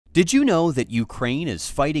Did you know that Ukraine is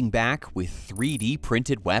fighting back with 3D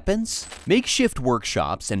printed weapons? Makeshift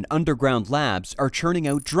workshops and underground labs are churning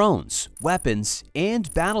out drones, weapons,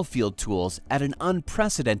 and battlefield tools at an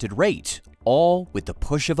unprecedented rate, all with the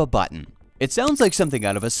push of a button. It sounds like something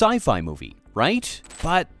out of a sci-fi movie, right?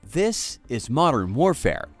 But this is modern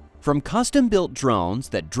warfare. From custom-built drones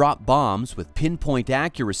that drop bombs with pinpoint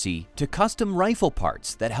accuracy to custom rifle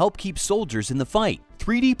parts that help keep soldiers in the fight,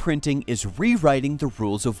 3D printing is rewriting the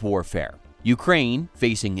rules of warfare. Ukraine,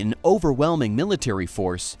 facing an overwhelming military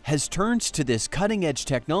force, has turned to this cutting-edge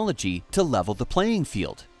technology to level the playing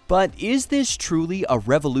field. But is this truly a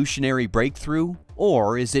revolutionary breakthrough,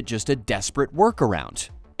 or is it just a desperate workaround?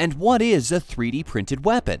 And what is a 3D printed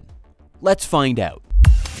weapon? Let's find out.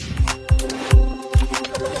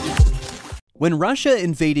 When Russia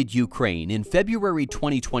invaded Ukraine in February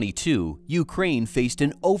 2022, Ukraine faced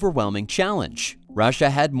an overwhelming challenge.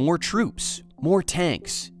 Russia had more troops, more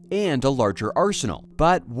tanks, and a larger arsenal.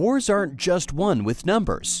 But wars aren't just won with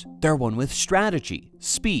numbers. They're won with strategy,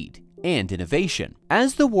 speed, and innovation.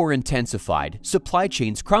 As the war intensified, supply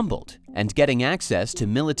chains crumbled, and getting access to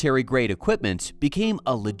military-grade equipment became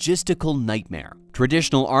a logistical nightmare.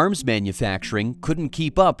 Traditional arms manufacturing couldn't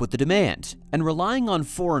keep up with the demand, and relying on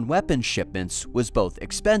foreign weapons shipments was both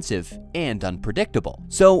expensive and unpredictable.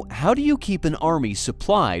 So how do you keep an army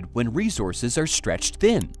supplied when resources are stretched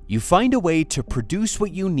thin? You find a way to produce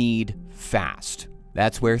what you need fast.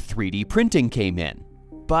 That's where 3D printing came in.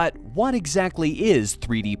 But what exactly is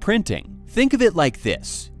 3D printing? Think of it like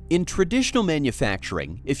this. In traditional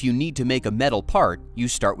manufacturing, if you need to make a metal part, you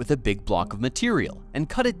start with a big block of material and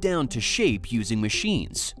cut it down to shape using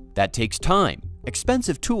machines. That takes time,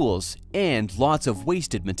 expensive tools, and lots of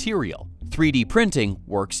wasted material. 3D printing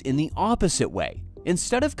works in the opposite way.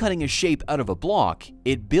 Instead of cutting a shape out of a block,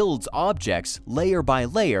 it builds objects layer by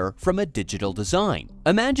layer from a digital design.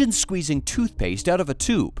 Imagine squeezing toothpaste out of a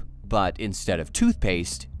tube, but instead of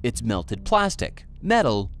toothpaste, it's melted plastic,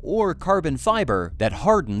 metal, or carbon fiber that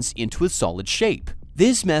hardens into a solid shape.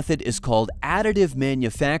 This method is called additive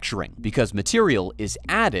manufacturing because material is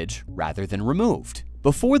added rather than removed.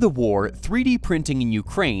 Before the war, 3D printing in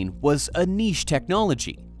Ukraine was a niche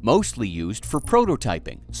technology, mostly used for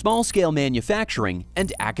prototyping, small-scale manufacturing,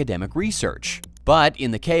 and academic research. But in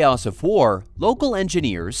the chaos of war, local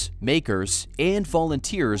engineers, makers, and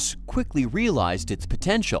volunteers quickly realized its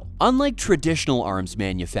potential. Unlike traditional arms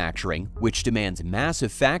manufacturing, which demands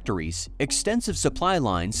massive factories, extensive supply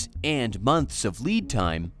lines, and months of lead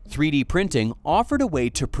time, 3D printing offered a way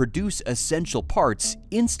to produce essential parts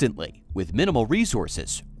instantly, with minimal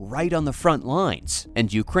resources, right on the front lines.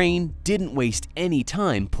 And Ukraine didn't waste any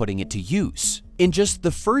time putting it to use. In just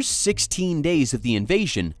the first 16 days of the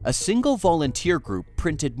invasion, a single volunteer group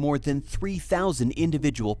printed more than 3,000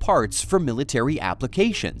 individual parts for military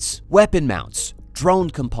applications. Weapon mounts, drone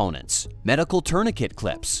components, medical tourniquet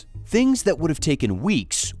clips. Things that would have taken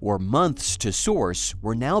weeks or months to source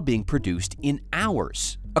were now being produced in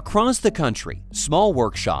hours. Across the country, small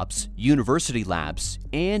workshops, university labs,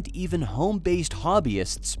 and even home-based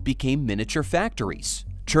hobbyists became miniature factories,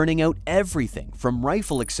 churning out everything from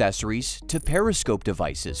rifle accessories to periscope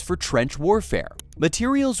devices for trench warfare.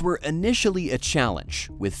 Materials were initially a challenge,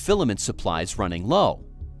 with filament supplies running low.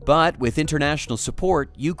 But with international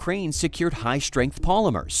support, Ukraine secured high-strength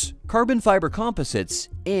polymers, carbon fiber composites,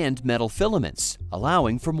 and metal filaments,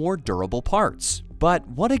 allowing for more durable parts. But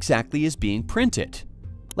what exactly is being printed?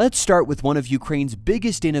 Let's start with one of Ukraine's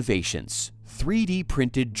biggest innovations, 3D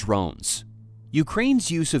printed drones. Ukraine's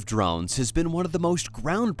use of drones has been one of the most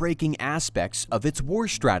groundbreaking aspects of its war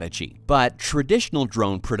strategy, but traditional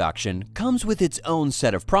drone production comes with its own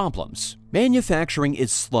set of problems. Manufacturing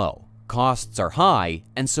is slow, costs are high,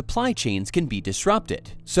 and supply chains can be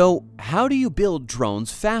disrupted. So how do you build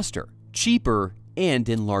drones faster, cheaper, and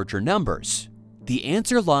in larger numbers? The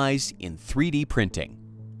answer lies in 3D printing.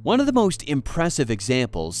 One of the most impressive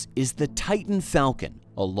examples is the Titan Falcon,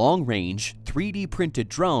 a long-range 3D printed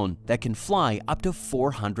drone that can fly up to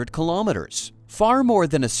 400 kilometers. Far more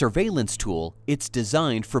than a surveillance tool, it's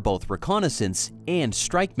designed for both reconnaissance and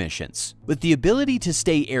strike missions. With the ability to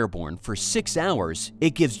stay airborne for 6 hours,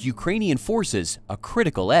 it gives Ukrainian forces a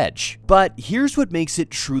critical edge. But here's what makes it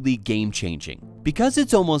truly game-changing. Because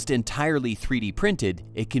it's almost entirely 3D printed,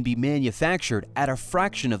 it can be manufactured at a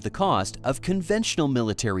fraction of the cost of conventional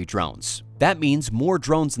military drones. That means more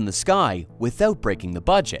drones in the sky without breaking the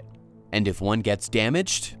budget. And if one gets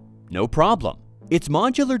damaged, no problem. Its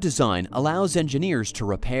modular design allows engineers to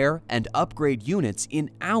repair and upgrade units in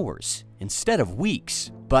hours instead of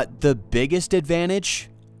weeks. But the biggest advantage?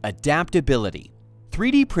 Adaptability.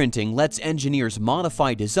 3D printing lets engineers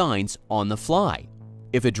modify designs on the fly.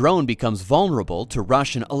 If a drone becomes vulnerable to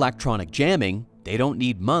Russian electronic jamming, they don't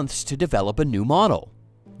need months to develop a new model.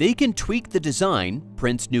 They can tweak the design,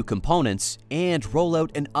 print new components, and roll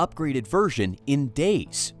out an upgraded version in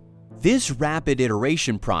days. This rapid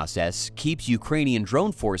iteration process keeps Ukrainian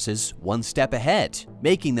drone forces one step ahead,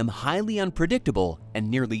 making them highly unpredictable and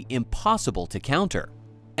nearly impossible to counter.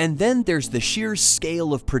 And then there's the sheer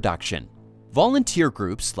scale of production. Volunteer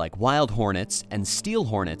groups like Wild Hornets and Steel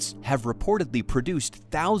Hornets have reportedly produced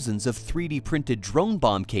thousands of 3D-printed drone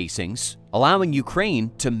bomb casings, allowing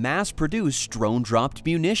Ukraine to mass-produce drone-dropped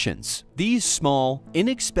munitions. These small,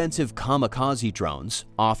 inexpensive kamikaze drones,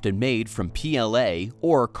 often made from PLA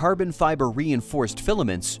or carbon fiber reinforced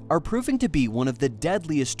filaments, are proving to be one of the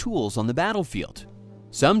deadliest tools on the battlefield.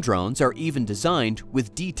 Some drones are even designed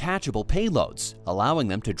with detachable payloads, allowing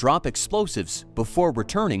them to drop explosives before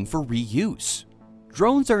returning for reuse.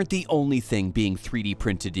 Drones aren't the only thing being 3D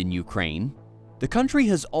printed in Ukraine. The country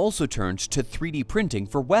has also turned to 3D printing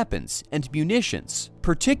for weapons and munitions,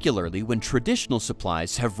 particularly when traditional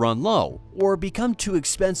supplies have run low or become too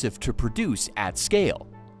expensive to produce at scale.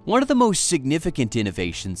 One of the most significant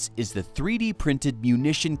innovations is the 3D printed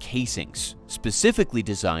munition casings, specifically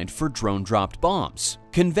designed for drone-dropped bombs.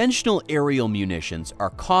 Conventional aerial munitions are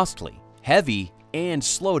costly, heavy, and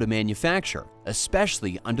slow to manufacture,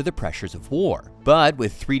 especially under the pressures of war. But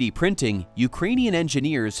with 3D printing, Ukrainian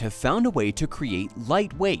engineers have found a way to create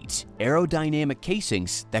lightweight, aerodynamic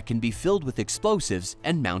casings that can be filled with explosives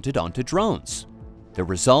and mounted onto drones. The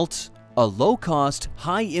result? A low-cost,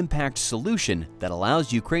 high-impact solution that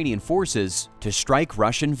allows Ukrainian forces to strike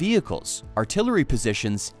Russian vehicles, artillery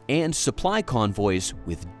positions, and supply convoys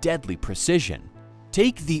with deadly precision.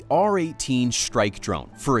 Take the R-18 strike drone,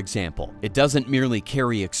 for example. It doesn't merely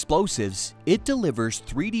carry explosives, it delivers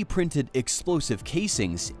 3D-printed explosive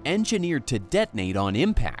casings engineered to detonate on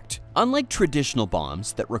impact. Unlike traditional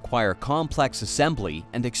bombs that require complex assembly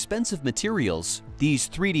and expensive materials, these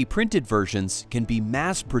 3D-printed versions can be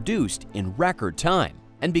mass-produced in record time.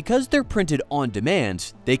 And because they're printed on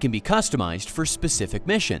demand, they can be customized for specific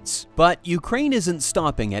missions. But Ukraine isn't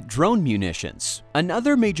stopping at drone munitions.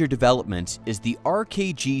 Another major development is the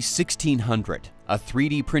RKG-1600, a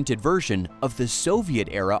 3D-printed version of the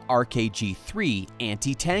Soviet-era RKG-3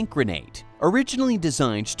 anti-tank grenade. Originally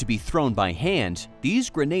designed to be thrown by hand,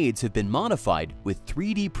 these grenades have been modified with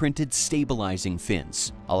 3D-printed stabilizing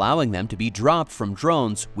fins, allowing them to be dropped from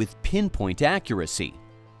drones with pinpoint accuracy.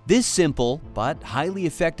 This simple but highly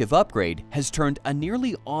effective upgrade has turned a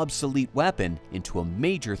nearly obsolete weapon into a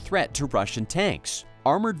major threat to Russian tanks,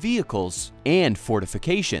 armored vehicles, and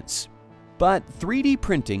fortifications. But 3D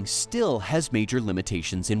printing still has major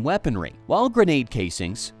limitations in weaponry. While grenade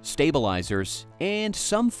casings, stabilizers, and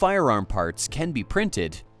some firearm parts can be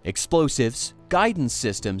printed, explosives, guidance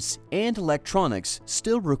systems, and electronics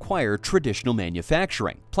still require traditional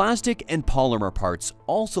manufacturing. Plastic and polymer parts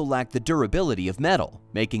also lack the durability of metal,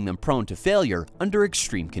 making them prone to failure under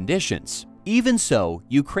extreme conditions. Even so,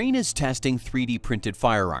 Ukraine is testing 3D printed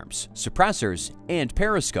firearms, suppressors, and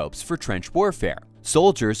periscopes for trench warfare.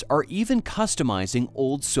 Soldiers are even customizing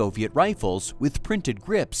old Soviet rifles with printed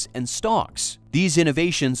grips and stocks. These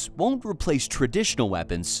innovations won't replace traditional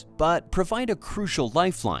weapons, but provide a crucial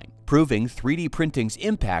lifeline, proving 3D printing's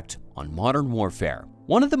impact on modern warfare.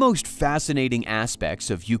 One of the most fascinating aspects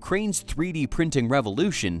of Ukraine's 3D printing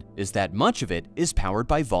revolution is that much of it is powered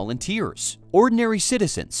by volunteers, ordinary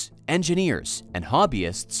citizens, engineers, and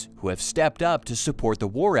hobbyists who have stepped up to support the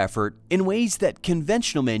war effort in ways that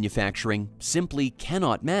conventional manufacturing simply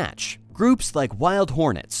cannot match. Groups like Wild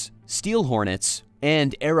Hornets, Steel Hornets,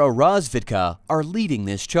 and Aerorozvidka are leading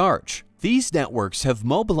this charge. These networks have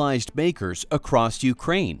mobilized makers across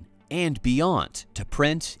Ukraine and beyond to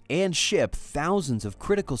print and ship thousands of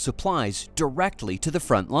critical supplies directly to the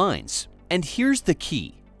front lines. And here's the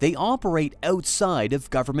key: they operate outside of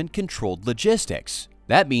government-controlled logistics.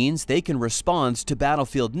 That means they can respond to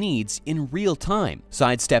battlefield needs in real time,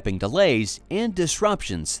 sidestepping delays and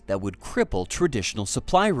disruptions that would cripple traditional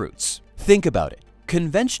supply routes. Think about it.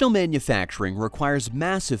 Conventional manufacturing requires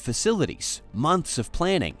massive facilities, months of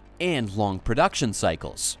planning, and long production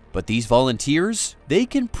cycles. But these volunteers, they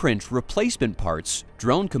can print replacement parts,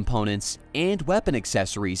 drone components, and weapon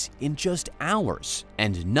accessories in just hours.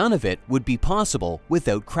 And none of it would be possible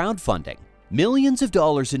without crowdfunding. Millions of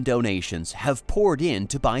dollars in donations have poured in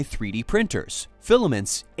to buy 3D printers,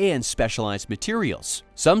 filaments, and specialized materials.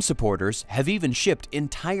 Some supporters have even shipped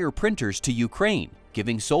entire printers to Ukraine,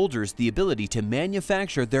 giving soldiers the ability to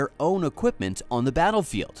manufacture their own equipment on the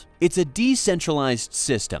battlefield. It's a decentralized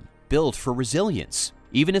system built for resilience.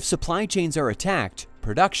 Even if supply chains are attacked,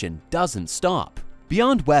 production doesn't stop.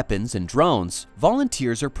 Beyond weapons and drones,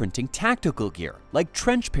 volunteers are printing tactical gear like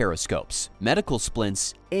trench periscopes, medical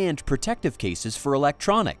splints, and protective cases for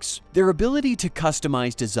electronics. Their ability to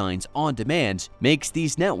customize designs on demand makes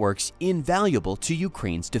these networks invaluable to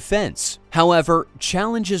Ukraine's defense. However,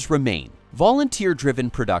 challenges remain. Volunteer-driven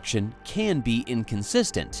production can be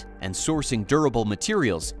inconsistent, and sourcing durable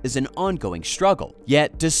materials is an ongoing struggle.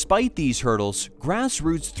 Yet, despite these hurdles,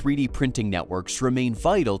 grassroots 3D printing networks remain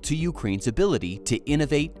vital to Ukraine's ability to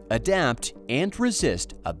innovate, adapt, and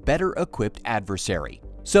resist a better-equipped adversary.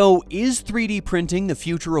 So, is 3D printing the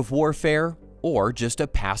future of warfare, or just a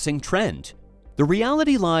passing trend? The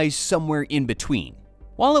reality lies somewhere in between.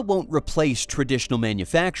 While it won't replace traditional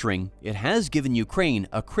manufacturing, it has given Ukraine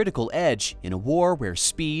a critical edge in a war where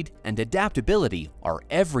speed and adaptability are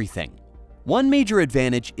everything. One major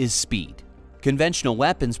advantage is speed. Conventional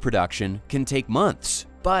weapons production can take months,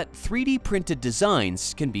 but 3D printed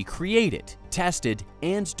designs can be created, tested,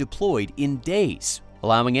 and deployed in days,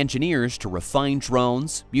 allowing engineers to refine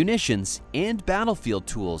drones, munitions, and battlefield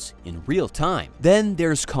tools in real time. Then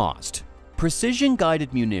there's cost.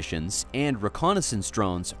 Precision-guided munitions and reconnaissance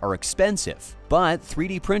drones are expensive, but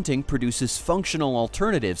 3D printing produces functional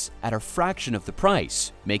alternatives at a fraction of the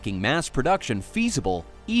price, making mass production feasible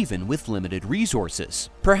even with limited resources.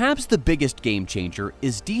 Perhaps the biggest game changer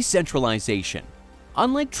is decentralization.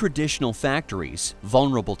 Unlike traditional factories,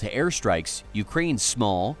 vulnerable to airstrikes, Ukraine's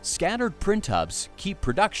small, scattered print hubs keep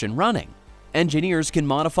production running. Engineers can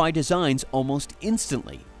modify designs almost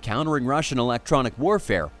instantly, countering Russian electronic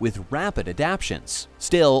warfare with rapid adaptations.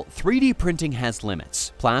 Still, 3D printing has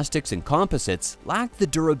limits. Plastics and composites lack the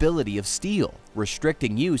durability of steel,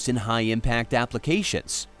 restricting use in high-impact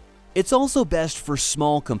applications. It's also best for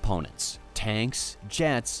small components. Tanks,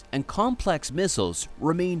 jets, and complex missiles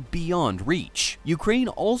remain beyond reach. Ukraine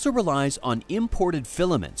also relies on imported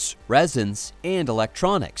filaments, resins, and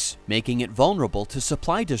electronics, making it vulnerable to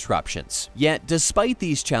supply disruptions. Yet, despite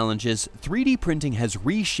these challenges, 3D printing has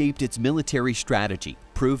reshaped its military strategy,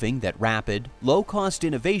 proving that rapid, low-cost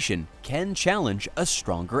innovation can challenge a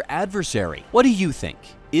stronger adversary. What do you think?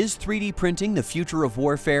 Is 3D printing the future of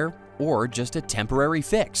warfare, or just a temporary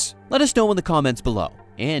fix? Let us know in the comments below.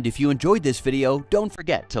 And if you enjoyed this video, don't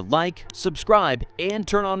forget to like, subscribe, and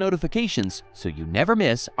turn on notifications so you never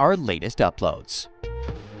miss our latest uploads.